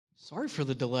Sorry for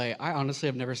the delay. I honestly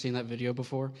have never seen that video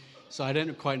before, so I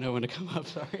didn't quite know when to come up,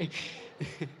 sorry.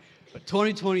 But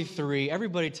 2023,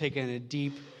 everybody taking a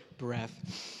deep breath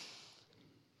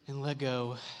and let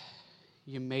go.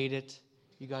 You made it.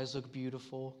 You guys look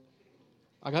beautiful.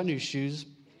 I got new shoes.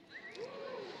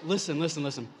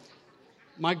 Listen.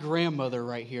 My grandmother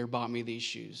right here bought me these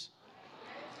shoes.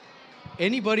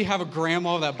 Anybody have a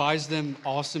grandma that buys them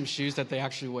awesome shoes that they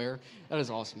actually wear? That is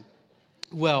awesome.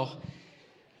 Well,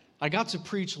 I got to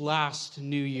preach last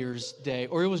New Year's Day,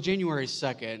 or it was January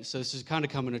 2nd, so this is kind of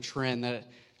coming a trend that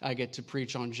I get to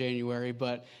preach on January,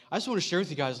 but I just want to share with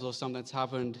you guys a little something that's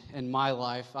happened in my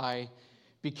life. I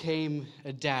became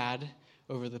a dad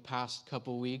over the past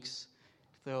couple weeks.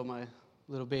 Throw my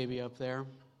little baby up there.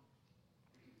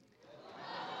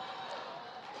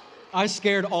 I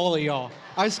scared all of y'all.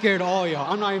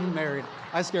 I'm not even married.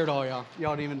 I scared all y'all.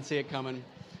 Y'all didn't even see it coming.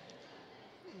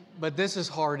 But this is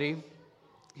Hardy.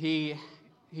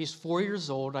 He's 4 years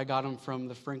old. I got him from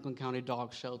the Franklin County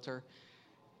Dog Shelter.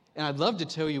 And I'd love to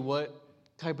tell you what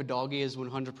type of dog he is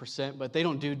 100%, but they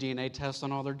don't do DNA tests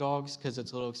on all their dogs because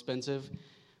it's a little expensive.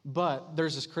 But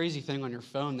there's this crazy thing on your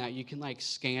phone that you can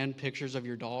scan pictures of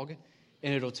your dog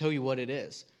and it'll tell you what it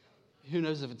is. Who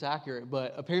knows if it's accurate,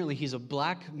 but apparently he's a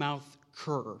black-mouth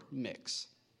cur mix.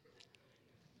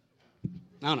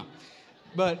 I don't know.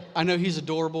 But I know he's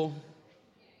adorable.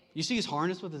 You see his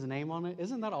harness with his name on it?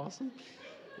 Isn't that awesome?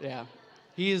 Yeah.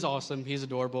 He is awesome. He's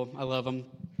adorable. I love him.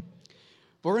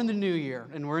 But we're in the new year,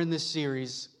 and we're in this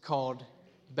series called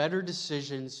Better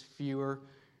Decisions, Fewer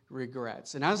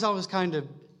Regrets. And as I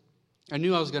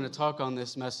knew I was going to talk on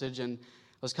this message, and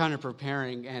I was kind of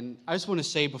preparing, and I just want to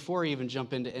say before I even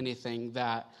jump into anything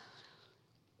that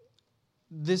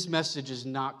this message is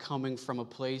not coming from a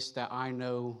place that I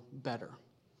know better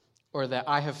or that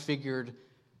I have figured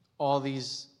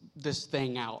this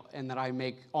thing out and that I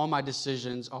make all my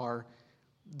decisions are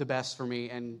the best for me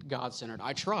and God-centered.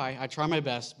 I try my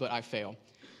best, but I fail.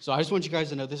 So I just want you guys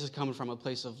to know this is coming from a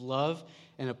place of love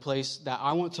and a place that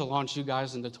I want to launch you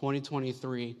guys into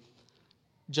 2023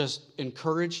 just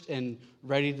encouraged and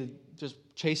ready to just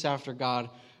chase after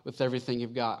God with everything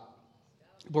you've got.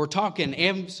 But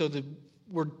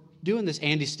we're doing this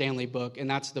Andy Stanley book, and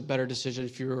that's the Better Decision,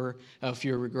 Fewer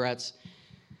Regrets.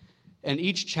 And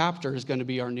each chapter is going to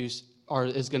be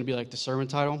like the sermon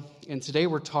title. And today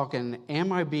we're talking,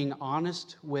 am I being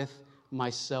honest with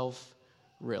myself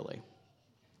really?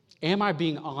 Am I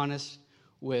being honest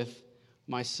with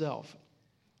myself?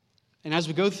 And as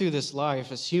we go through this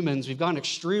life as humans, we've gotten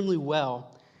extremely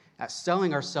well at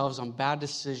selling ourselves on bad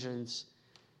decisions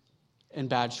and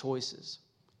bad choices.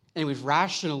 And we've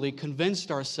rationally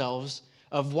convinced ourselves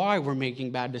of why we're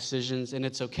making bad decisions, and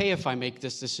it's okay if I make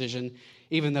this decision,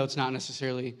 even though it's not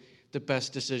necessarily the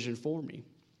best decision for me.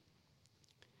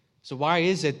 So why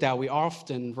is it that we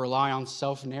often rely on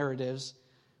self-narratives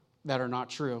that are not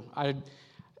true?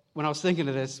 When I was thinking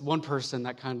of this, one person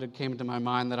that kind of came into my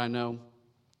mind that I know,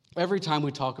 every time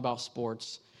we talk about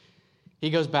sports, he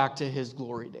goes back to his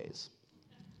glory days.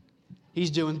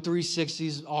 He's doing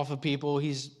 360s off of people.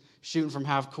 He's shooting from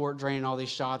half court, draining all these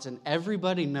shots, and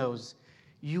everybody knows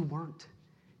you weren't.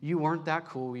 You weren't that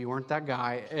cool. You weren't that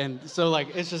guy. And so,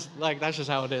 it's just, that's just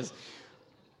how it is.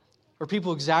 Or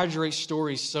people exaggerate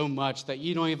stories so much that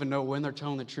you don't even know when they're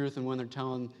telling the truth and when they're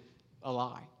telling a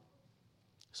lie.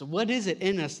 So what is it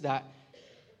in us that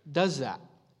does that?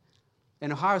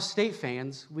 And Ohio State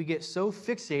fans, we get so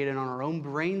fixated on our own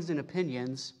brains and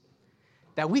opinions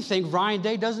that we think Ryan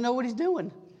Day doesn't know what he's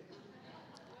doing.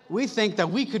 We think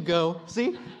that we could go,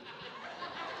 see?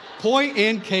 Point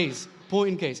in case.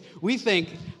 We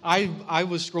think, I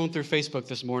was scrolling through Facebook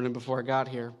this morning before I got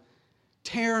here,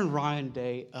 tearing Ryan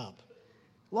Day up.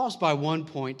 Lost by 1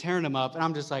 point, tearing him up, and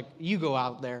I'm just like, you go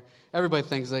out there. Everybody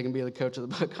thinks they can be the coach of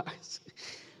the Buckeyes.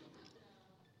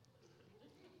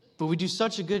 But we do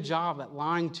such a good job at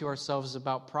lying to ourselves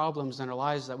about problems in our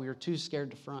lives that we are too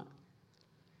scared to front.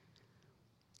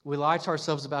 We lie to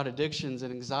ourselves about addictions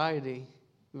and anxiety.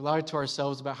 We lie to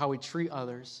ourselves about how we treat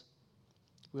others.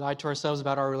 We lie to ourselves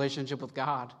about our relationship with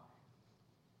God.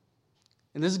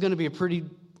 And this is going to be a pretty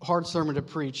hard sermon to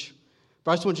preach,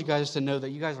 but I just want you guys to know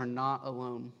that you guys are not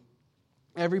alone.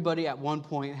 Everybody at one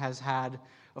point has had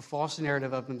a false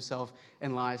narrative of themselves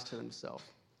and lies to themselves.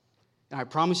 And I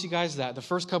promise you guys that the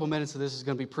first couple minutes of this is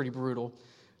going to be pretty brutal,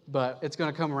 but it's going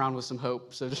to come around with some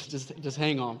hope, so just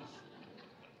hang on.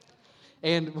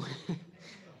 And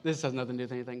this has nothing to do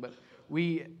with anything, but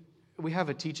we have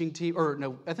a teaching team, or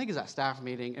no, I think it's at staff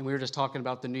meeting, and we were just talking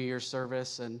about the New Year's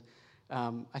service, and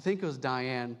I think it was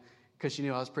Diane, because she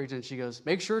knew I was preaching, and she goes,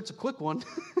 make sure it's a quick one.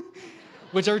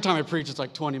 Which every time I preach, it's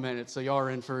like 20 minutes, so y'all are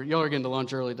getting to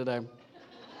lunch early today.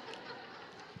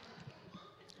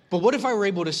 But what if I were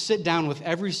able to sit down with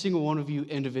every single one of you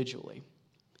individually,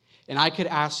 and I could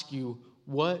ask you,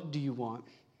 what do you want?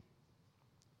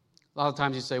 A lot of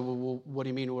times you say, well, what do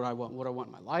you mean what I want? What I want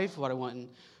in my life, what I want in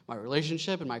my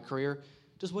relationship, in my career.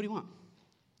 Just what do you want?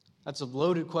 That's a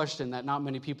loaded question that not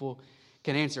many people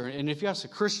can answer. And if you ask a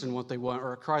Christian what they want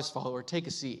or a Christ follower, take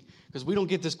a seat. Because we don't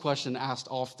get this question asked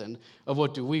often of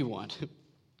what do we want.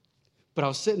 But I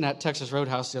was sitting at Texas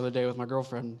Roadhouse the other day with my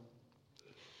girlfriend,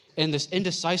 and this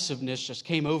indecisiveness just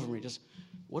came over me. Just,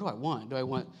 what do I want? Do I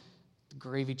want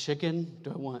gravy chicken?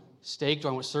 Do I want steak? Do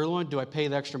I want sirloin? Do I pay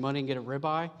the extra money and get a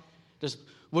ribeye? Just,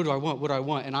 what do I want? What do I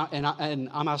want? And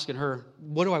I'm asking her,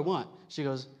 what do I want? She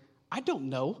goes, I don't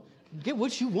know. Get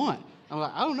what you want. I'm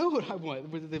like, I don't know what I want.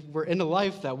 We're in a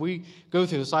life that we go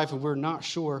through this life and we're not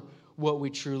sure what we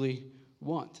truly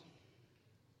want.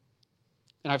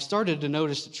 And I've started to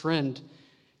notice a trend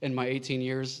in my 18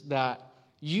 years that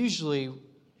usually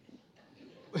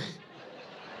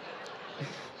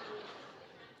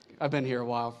I've been here a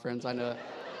while, friends, I know that.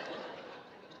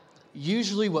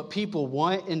 Usually what people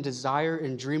want and desire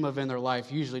and dream of in their life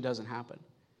usually doesn't happen.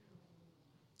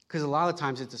 Because a lot of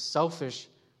times it's a selfish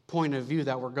point of view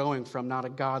that we're going from, not a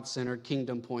God-centered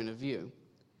kingdom point of view.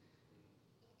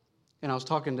 And I was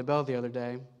talking to Belle the other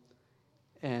day,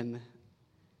 and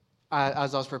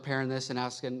as I was preparing this and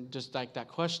asking just like that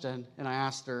question, and I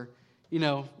asked her,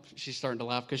 she's starting to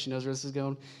laugh because she knows where this is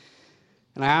going.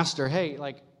 And I asked her, hey,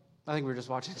 I think we were just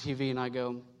watching TV, and I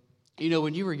go,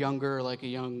 when you were younger, like a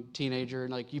young teenager,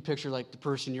 and you picture the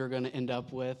person you're going to end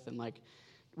up with, and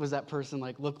was that person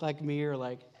look like me, or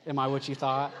am I what you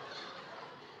thought?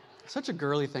 Such a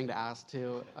girly thing to ask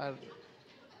too.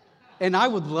 And I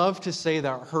would love to say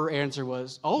that her answer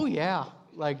was, oh yeah,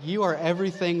 you are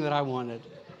everything that I wanted.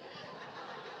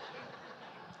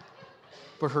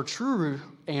 But her true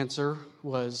answer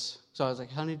was, so I was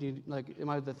like, honey, am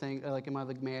I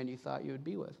the man you thought you would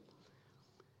be with?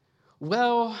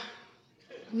 Well,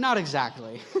 not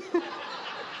exactly.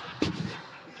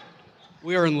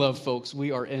 We are in love, folks.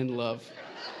 We are in love.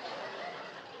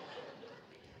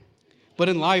 But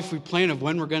in life, we plan of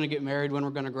when we're going to get married, when we're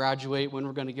going to graduate, when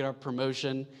we're going to get our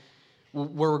promotion,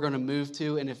 where we're going to move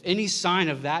to. And if any sign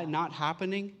of that not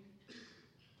happening,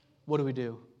 what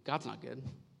do? God's not good.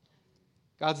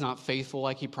 God's not faithful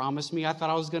like he promised me. I thought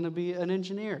I was going to be an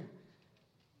engineer.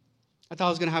 I thought I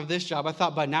was going to have this job. I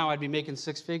thought by now I'd be making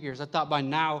 6 figures. I thought by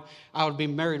now I would be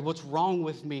married. What's wrong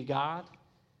with me, God?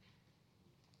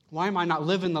 Why am I not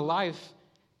living the life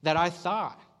that I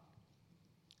thought?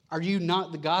 Are you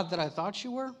not the God that I thought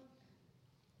you were?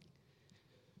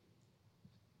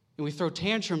 And we throw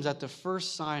tantrums at the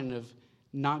first sign of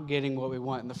not getting what we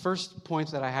want. And the first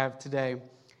point that I have today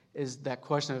is that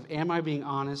question of, am I being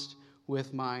honest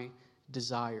with my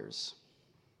desires?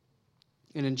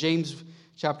 And in James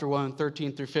chapter 1,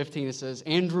 13 through 15, it says,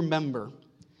 and remember,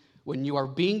 when you are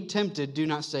being tempted, do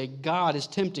not say, God is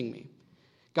tempting me.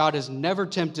 God is never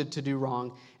tempted to do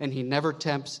wrong, and he never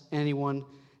tempts anyone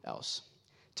else.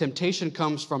 Temptation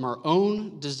comes from our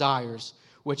own desires,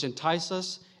 which entice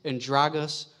us and drag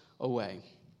us away.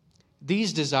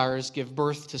 These desires give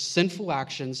birth to sinful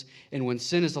actions, and when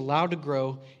sin is allowed to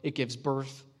grow, it gives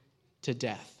birth to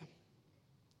death.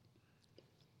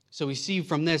 So we see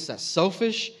from this that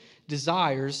selfish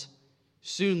desires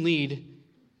soon lead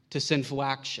to sinful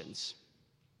actions.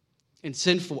 And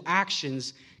sinful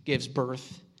actions gives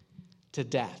birth to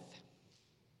death.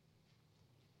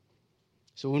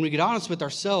 So when we get honest with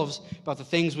ourselves about the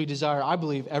things we desire, I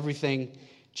believe everything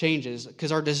changes,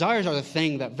 because our desires are the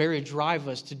thing that very drive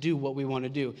us to do what we want to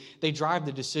do. They drive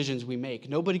the decisions we make.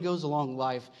 Nobody goes along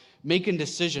life making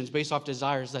decisions based off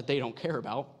desires that they don't care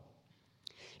about.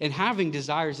 And having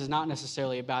desires is not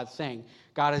necessarily a bad thing.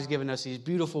 God has given us these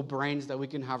beautiful brains that we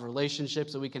can have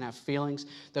relationships, that we can have feelings,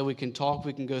 that we can talk,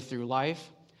 we can go through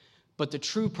life. But the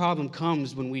true problem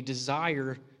comes when we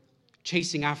desire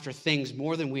chasing after things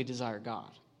more than we desire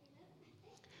God.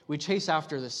 We chase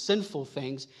after the sinful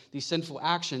things, these sinful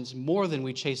actions, more than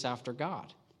we chase after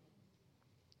God.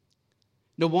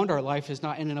 No wonder our life is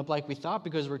not ending up like we thought,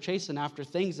 because we're chasing after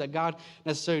things that God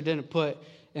necessarily didn't put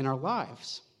in our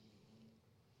lives.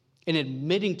 And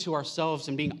admitting to ourselves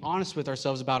and being honest with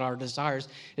ourselves about our desires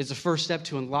is the first step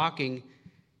to unlocking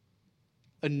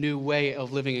a new way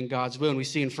of living in God's will. And we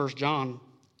see in 1 John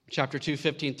chapter 2,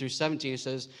 15 through 17, it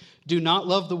says, do not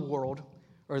love the world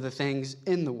or the things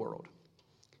in the world.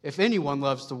 If anyone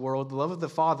loves the world, the love of the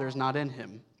Father is not in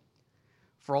him.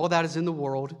 For all that is in the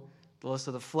world, the lust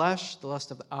of the flesh, the lust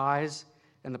of the eyes,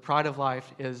 and the pride of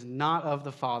life is not of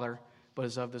the Father, but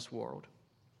is of this world.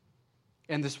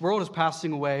 And this world is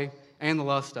passing away and the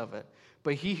lust of it.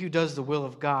 But he who does the will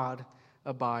of God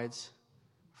abides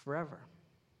forever.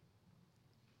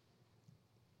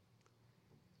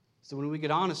 So when we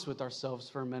get honest with ourselves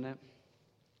for a minute,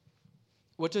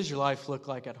 what does your life look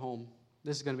like at home?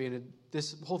 This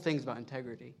whole thing's about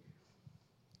integrity.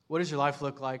 What does your life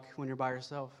look like when you're by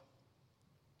yourself?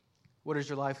 What does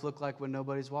your life look like when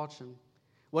nobody's watching?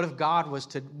 What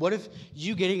if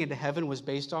you getting into heaven was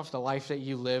based off the life that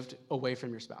you lived away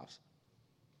from your spouse?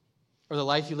 Or the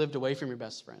life you lived away from your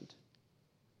best friend?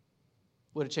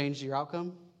 Would it change your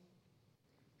outcome?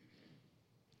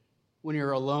 When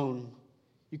you're alone,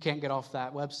 you can't get off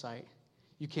that website.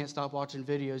 You can't stop watching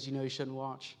videos you know you shouldn't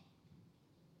watch.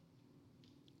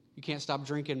 You can't stop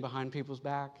drinking behind people's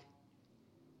back.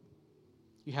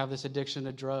 You have this addiction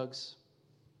to drugs.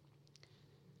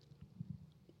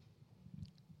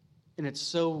 And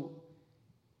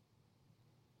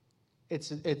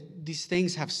these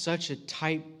things have such a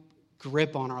tight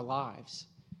grip on our lives.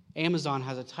 Amazon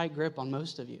has a tight grip on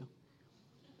most of you.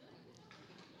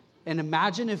 And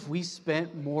imagine if we spent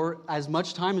as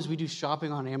much time as we do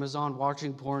shopping on Amazon,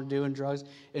 watching porn, doing drugs,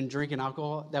 and drinking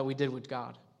alcohol that we did with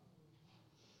God.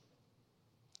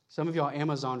 Some of y'all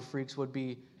Amazon freaks would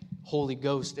be Holy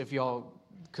Ghost if y'all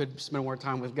could spend more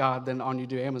time with God than on you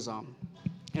do Amazon.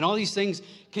 And all these things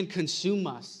can consume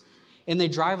us. And they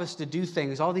drive us to do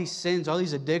things. All these sins, all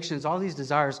these addictions, all these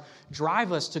desires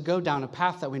drive us to go down a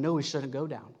path that we know we shouldn't go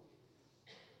down.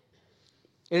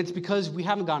 And it's because we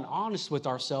haven't gotten honest with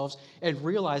ourselves and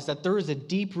realized that there is a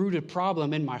deep-rooted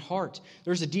problem in my heart.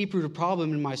 There's a deep-rooted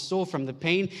problem in my soul from the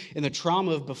pain and the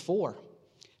trauma of before.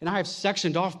 And I have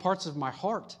sectioned off parts of my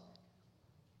heart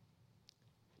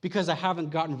because I haven't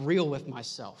gotten real with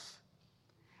myself.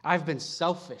 I've been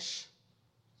selfish.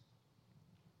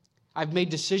 I've made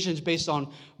decisions based on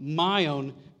my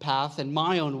own path and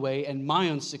my own way and my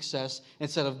own success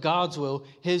instead of God's will,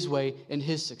 His way, and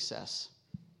His success.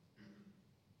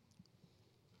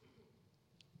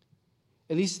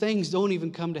 And these things don't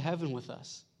even come to heaven with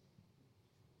us.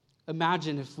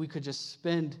 Imagine if we could just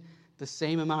spend the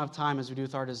same amount of time as we do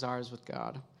with our desires with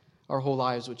God. Our whole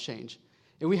lives would change.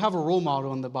 And we have a role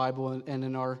model in the Bible and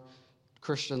in our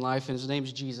Christian life, and his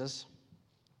name's Jesus.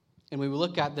 And when we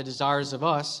look at the desires of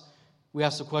us, we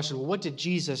ask the question, well, what did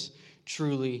Jesus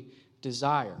truly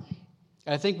desire?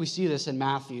 And I think we see this in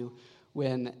Matthew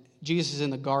when Jesus is in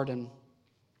the garden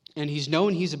and he's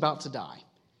known he's about to die.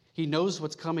 He knows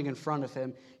what's coming in front of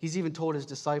him. He's even told his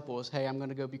disciples, hey, I'm going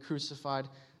to go be crucified.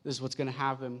 This is what's going to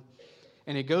happen.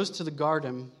 And he goes to the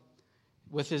garden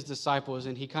with his disciples,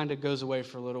 and he kind of goes away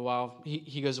for a little while.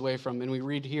 He goes away from, and we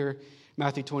read here,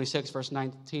 Matthew 26, verse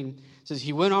 19, it says,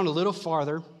 he went on a little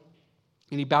farther,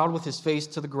 and he bowed with his face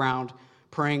to the ground,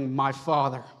 praying, my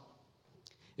Father,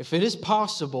 if it is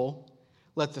possible,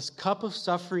 let this cup of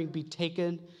suffering be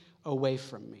taken away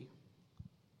from me.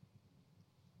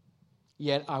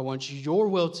 Yet I want your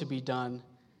will to be done,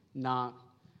 not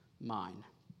mine.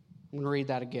 I'm going to read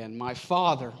that again. My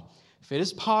Father, if it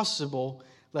is possible,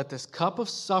 let this cup of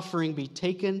suffering be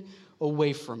taken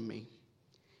away from me.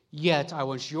 Yet I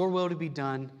want your will to be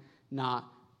done, not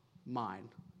mine.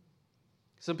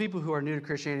 Some people who are new to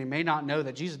Christianity may not know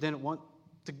that Jesus didn't want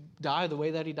to die the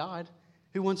way that he died.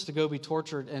 Who wants to go be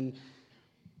tortured and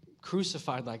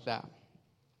crucified like that?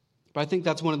 But I think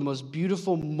that's one of the most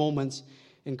beautiful moments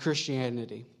in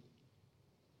Christianity.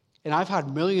 And I've had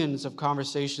millions of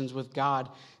conversations with God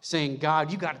saying,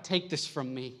 God, you got to take this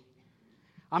from me.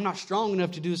 I'm not strong enough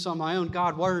to do this on my own.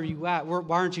 God, where are you at?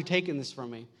 Why aren't you taking this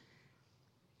from me?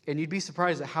 And you'd be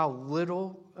surprised at how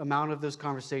little amount of those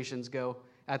conversations go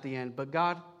at the end. But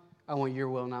God, I want your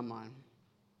will, not mine.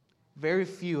 Very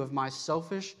few of my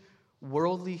selfish,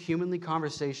 worldly, humanly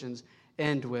conversations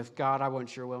end with, God, I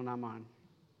want your will, not mine.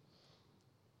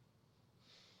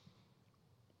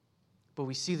 But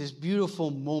we see this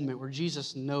beautiful moment where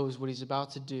Jesus knows what he's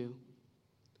about to do.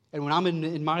 And when I'm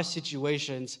in my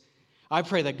situations, I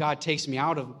pray that God takes me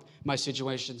out of my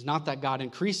situations, not that God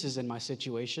increases in my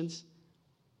situations.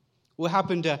 What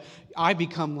happened to I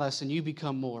become less and you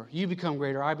become more? You become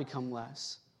greater, I become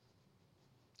less.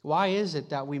 Why is it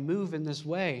that we move in this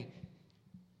way?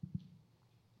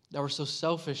 That we're so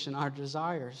selfish in our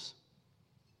desires?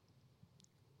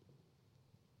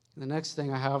 The next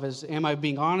thing I have is, am I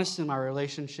being honest in my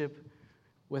relationship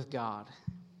with God?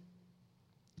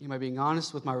 Am I being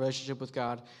honest with my relationship with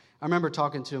God? I remember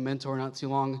talking to a mentor not too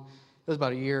long, it was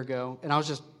about a year ago, and I was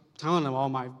just telling him all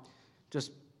my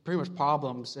just pretty much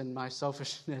problems and my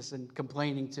selfishness and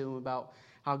complaining to him about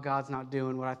how God's not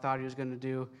doing what I thought he was going to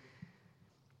do.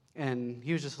 And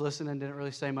he was just listening, didn't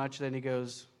really say much. Then he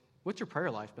goes, what's your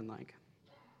prayer life been like?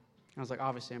 I was like,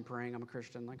 obviously I'm praying. I'm a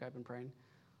Christian, like I've been praying.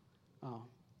 Oh.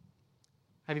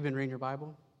 Have you been reading your Bible?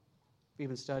 Have you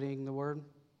been studying the Word?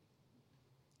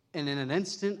 And in an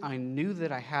instant, I knew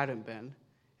that I hadn't been.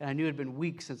 And I knew it had been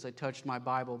weeks since I touched my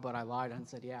Bible, but I lied and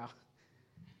said, yeah.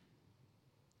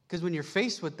 Because when you're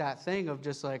faced with that thing of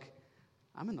just like,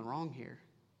 I'm in the wrong here.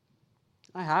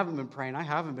 I haven't been praying. I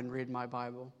haven't been reading my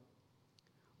Bible.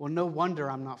 Well, no wonder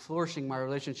I'm not flourishing my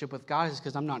relationship with God is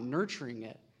because I'm not nurturing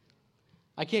it.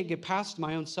 I can't get past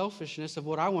my own selfishness of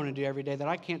what I want to do every day, that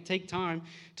I can't take time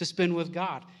to spend with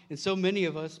God. And so many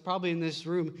of us, probably in this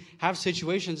room, have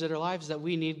situations in our lives that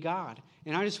we need God.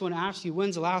 And I just want to ask you,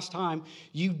 when's the last time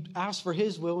you asked for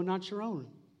His will and not your own?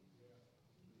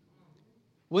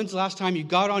 When's the last time you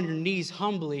got on your knees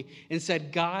humbly and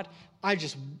said, God, I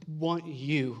just want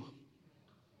you?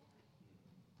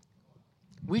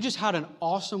 We just had an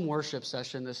awesome worship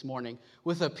session this morning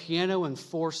with a piano and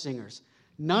 4 singers.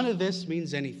 None of this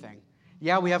means anything.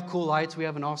 Yeah, we have cool lights, we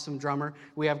have an awesome drummer,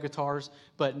 we have guitars,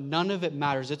 but none of it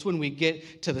matters. It's when we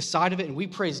get to the side of it and we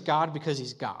praise God because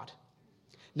He's God.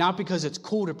 Not because it's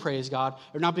cool to praise God,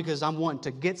 or not because I'm wanting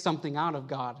to get something out of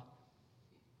God.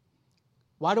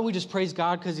 Why don't we just praise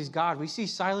God because He's God? We see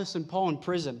Silas and Paul in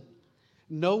prison.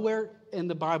 Nowhere in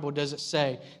the Bible does it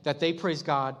say that they praised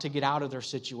God to get out of their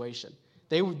situation.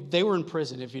 They were in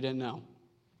prison, if you didn't know.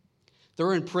 They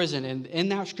were in prison, and in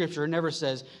that scripture, it never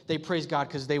says they praised God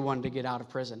because they wanted to get out of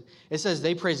prison. It says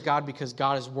they praised God because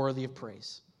God is worthy of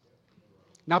praise.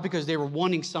 Not because they were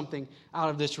wanting something out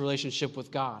of this relationship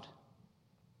with God.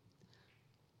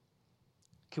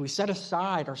 Can we set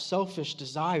aside our selfish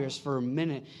desires for a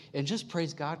minute and just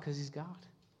praise God because He's God?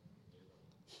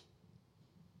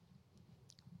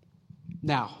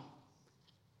 Now,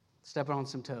 stepping on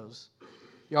some toes.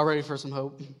 Y'all ready for some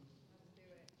hope?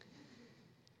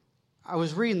 I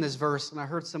was reading this verse and I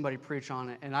heard somebody preach on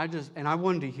it, and I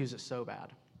wanted to use it so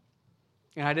bad.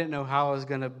 And I didn't know how I was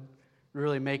going to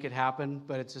really make it happen,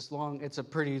 but it's a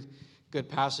pretty good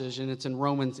passage, and it's in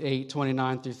Romans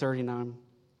 8:29-39.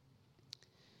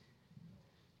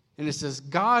 And it says,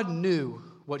 God knew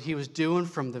what He was doing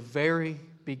from the very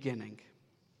beginning.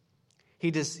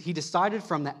 He decided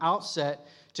from the outset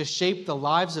to shape the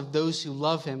lives of those who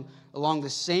love Him along the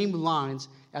same lines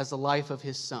as the life of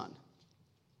His Son.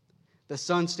 The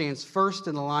Son stands first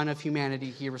in the line of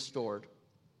humanity He restored.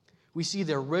 We see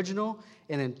the original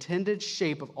and intended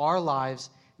shape of our lives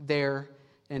there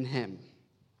in Him.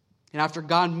 And after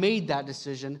God made that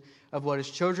decision of what His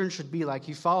children should be like,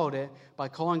 He followed it by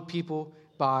calling people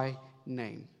by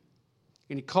name.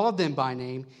 And He called them by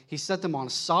name. He set them on a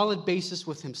solid basis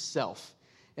with Himself.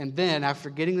 And then, after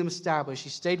getting them established, He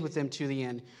stayed with them to the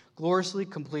end, gloriously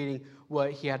completing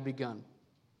what He had begun.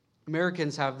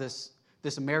 Americans have this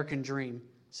American dream: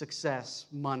 success,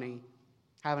 money,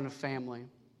 having a family.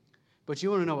 But you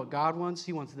want to know what God wants?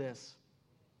 He wants this.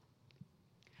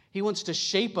 He wants to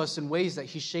shape us in ways that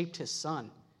He shaped His Son.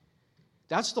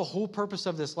 That's the whole purpose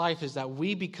of this life, is that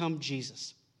we become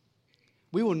Jesus.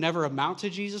 We will never amount to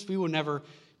Jesus. We will never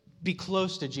be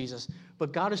close to Jesus.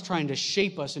 But God is trying to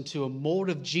shape us into a mold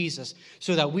of Jesus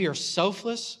so that we are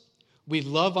selfless, we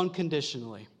love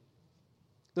unconditionally.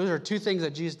 Those are 2 things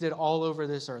that Jesus did all over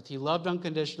this earth. He loved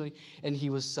unconditionally, and He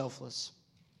was selfless.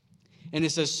 And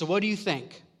it says, so what do you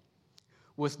think?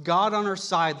 With God on our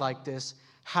side like this,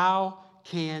 how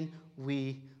can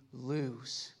we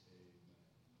lose?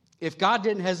 If God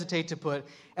didn't hesitate to put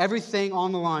everything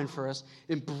on the line for us,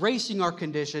 embracing our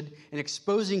condition and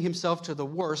exposing Himself to the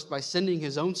worst by sending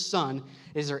His own Son,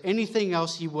 is there anything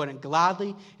else He wouldn't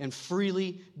gladly and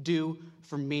freely do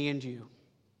for me and you?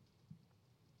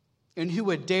 And who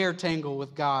would dare tangle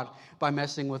with God by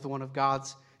messing with one of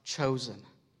God's chosen?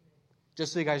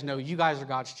 Just so you guys know, you guys are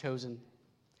God's chosen.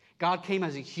 God came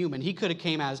as a human. He could have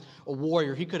came as a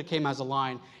warrior. He could have came as a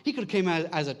lion. He could have came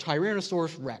as a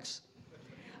Tyrannosaurus Rex.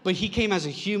 But He came as a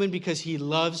human because He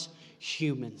loves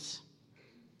humans.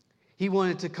 He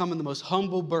wanted to come in the most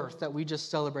humble birth that we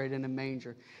just celebrated in a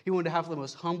manger. He wanted to have the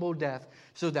most humble death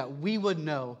so that we would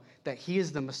know that He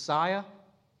is the Messiah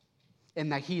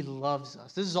and that He loves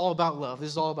us. This is all about love. This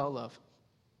is all about love.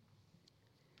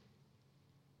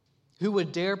 Who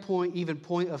would dare point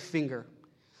a finger?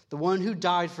 The one who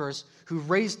died for us, who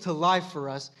raised to life for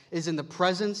us, is in the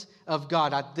presence of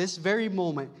God at this very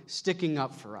moment, sticking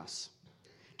up for us.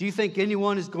 Do you think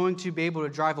anyone is going to be able to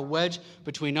drive a wedge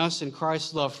between us and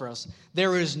Christ's love for us?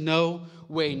 There is no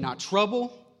way. Not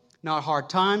trouble, not hard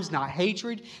times, not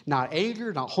hatred, not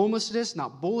anger, not homelessness,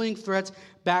 not bullying, threats,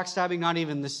 backstabbing, not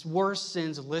even the worst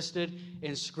sins listed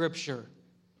in Scripture.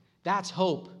 That's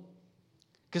hope.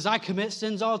 Because I commit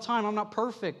sins all the time. I'm not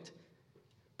perfect.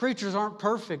 Preachers aren't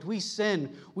perfect. We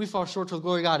sin. We fall short to the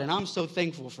glory of God, and I'm so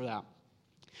thankful for that.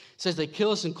 It says they kill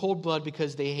us in cold blood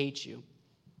because they hate you.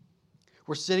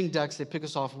 We're sitting ducks. They pick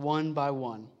us off one by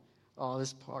one. Oh,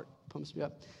 this part pumps me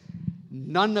up.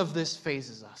 None of this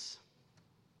phases us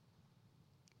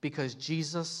because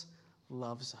Jesus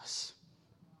loves us.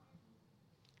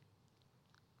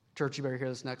 Church, you better hear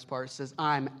this next part. It says,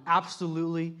 I'm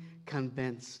absolutely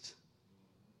convinced.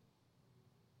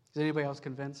 Is anybody else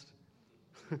convinced?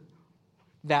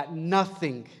 That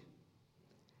nothing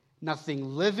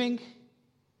living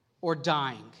or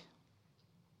dying,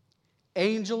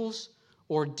 angels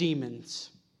or demons,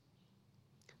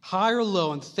 high or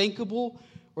low, unthinkable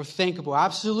or thinkable,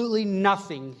 absolutely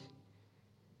nothing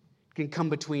can come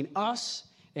between us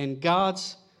and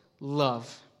God's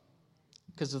love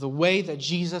because of the way that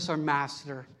Jesus, our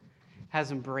Master, has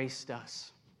embraced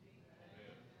us.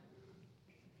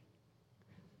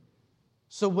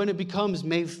 So when it becomes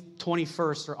May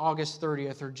 21st or August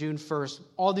 30th or June 1st,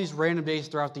 all these random days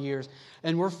throughout the years,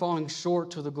 and we're falling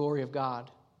short to the glory of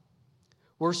God,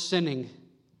 we're sinning,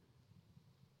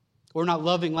 we're not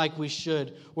loving like we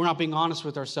should, we're not being honest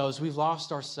with ourselves, we've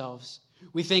lost ourselves,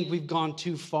 we think we've gone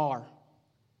too far.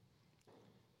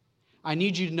 I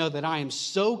need you to know that I am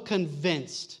so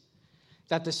convinced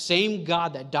that the same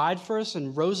God that died for us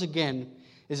and rose again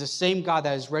is the same God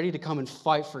that is ready to come and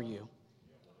fight for you.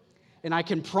 And I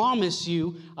can promise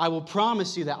you, I will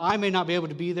promise you that I may not be able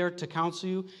to be there to counsel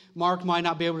you. Mark might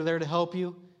not be able to there to help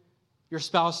you. Your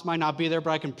spouse might not be there,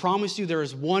 but I can promise you there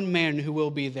is one man who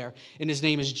will be there, and his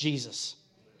name is Jesus.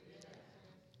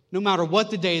 No matter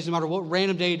what the day is, no matter what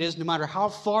random day it is, no matter how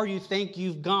far you think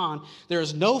you've gone, there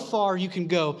is no far you can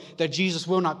go that Jesus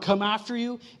will not come after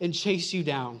you and chase you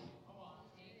down.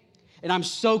 And I'm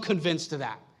so convinced of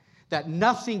that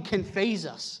nothing can faze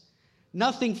us.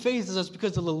 Nothing phases us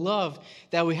because of the love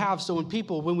that we have. So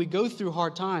when we go through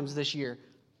hard times this year,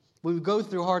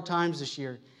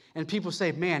 and people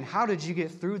say, man, how did you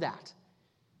get through that?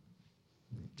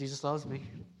 Jesus loves me.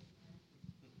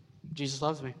 Jesus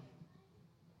loves me.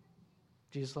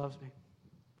 Jesus loves me.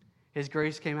 His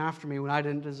grace came after me when I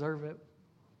didn't deserve it.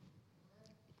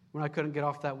 When I couldn't get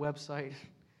off that website,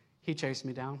 he chased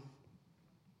me down.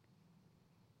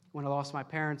 When I lost my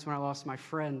parents, when I lost my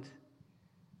friend,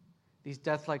 these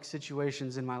death-like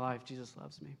situations in my life, Jesus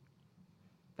loves me.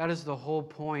 That is the whole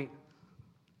point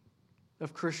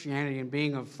of Christianity and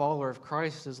being a follower of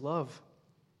Christ is love.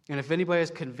 And if anybody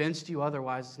has convinced you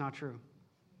otherwise, it's not true.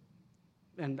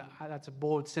 And that's a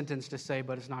bold sentence to say,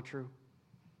 but it's not true.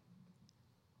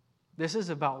 This is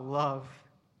about love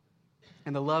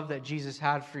and the love that Jesus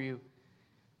had for you.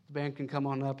 The band can come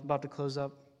on up. I'm about to close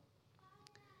up.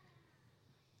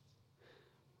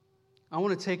 I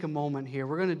want to take a moment here.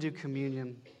 We're going to do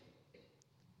communion.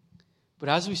 But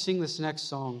as we sing this next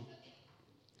song,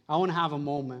 I want to have a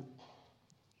moment.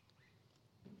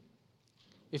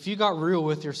 If you got real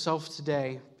with yourself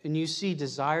today and you see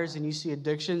desires and you see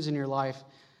addictions in your life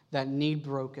that need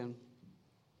broken,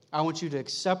 I want you to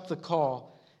accept the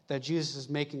call that Jesus is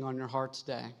making on your heart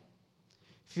today.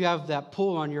 If you have that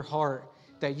pull on your heart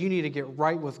that you need to get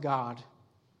right with God,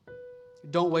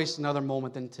 don't waste another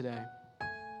moment than today.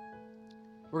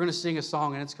 We're going to sing a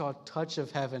song, and it's called Touch of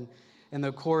Heaven. And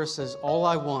the chorus says, all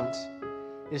I want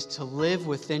is to live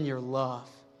within your love,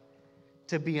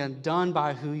 to be undone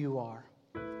by who you are.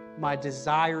 My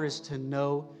desire is to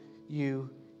know you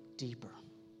deeper.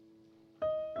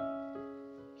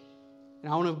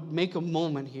 And I want to make a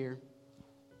moment here.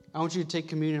 I want you to take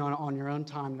communion on your own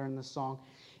time during this song.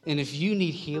 And if you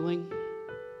need healing,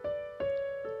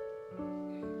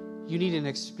 you need an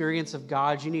experience of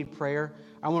God, you need prayer,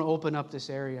 I want to open up this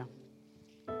area.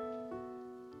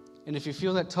 And if you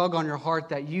feel that tug on your heart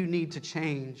that you need to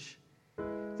change,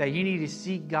 that you need to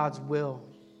seek God's will,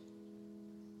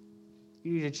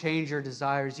 you need to change your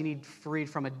desires, you need freed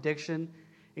from addiction,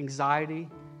 anxiety,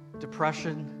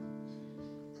 depression.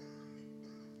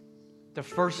 The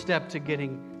first step to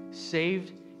getting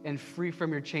saved and free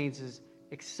from your chains is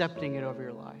accepting it over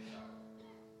your life.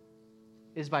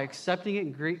 Is by accepting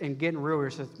it and getting real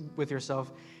with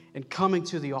yourself and coming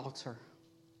to the altar.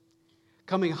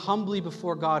 Coming humbly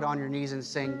before God on your knees and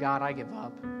saying, God, I give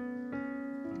up.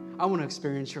 I want to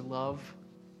experience your love.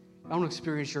 I want to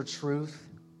experience your truth.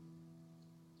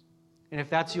 And if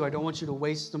that's you, I don't want you to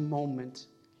waste a moment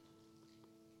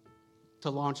to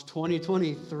launch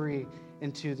 2023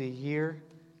 into the year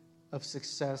of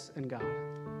success in God.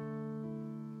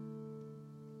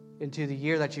 Into the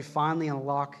year that you finally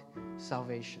unlock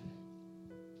salvation.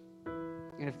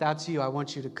 And if that's you, I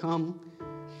want you to come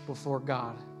before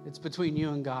God. It's between you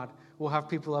and God. We'll have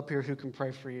people up here who can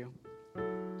pray for you.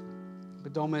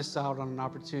 But don't miss out on an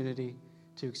opportunity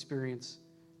to experience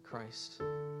Christ.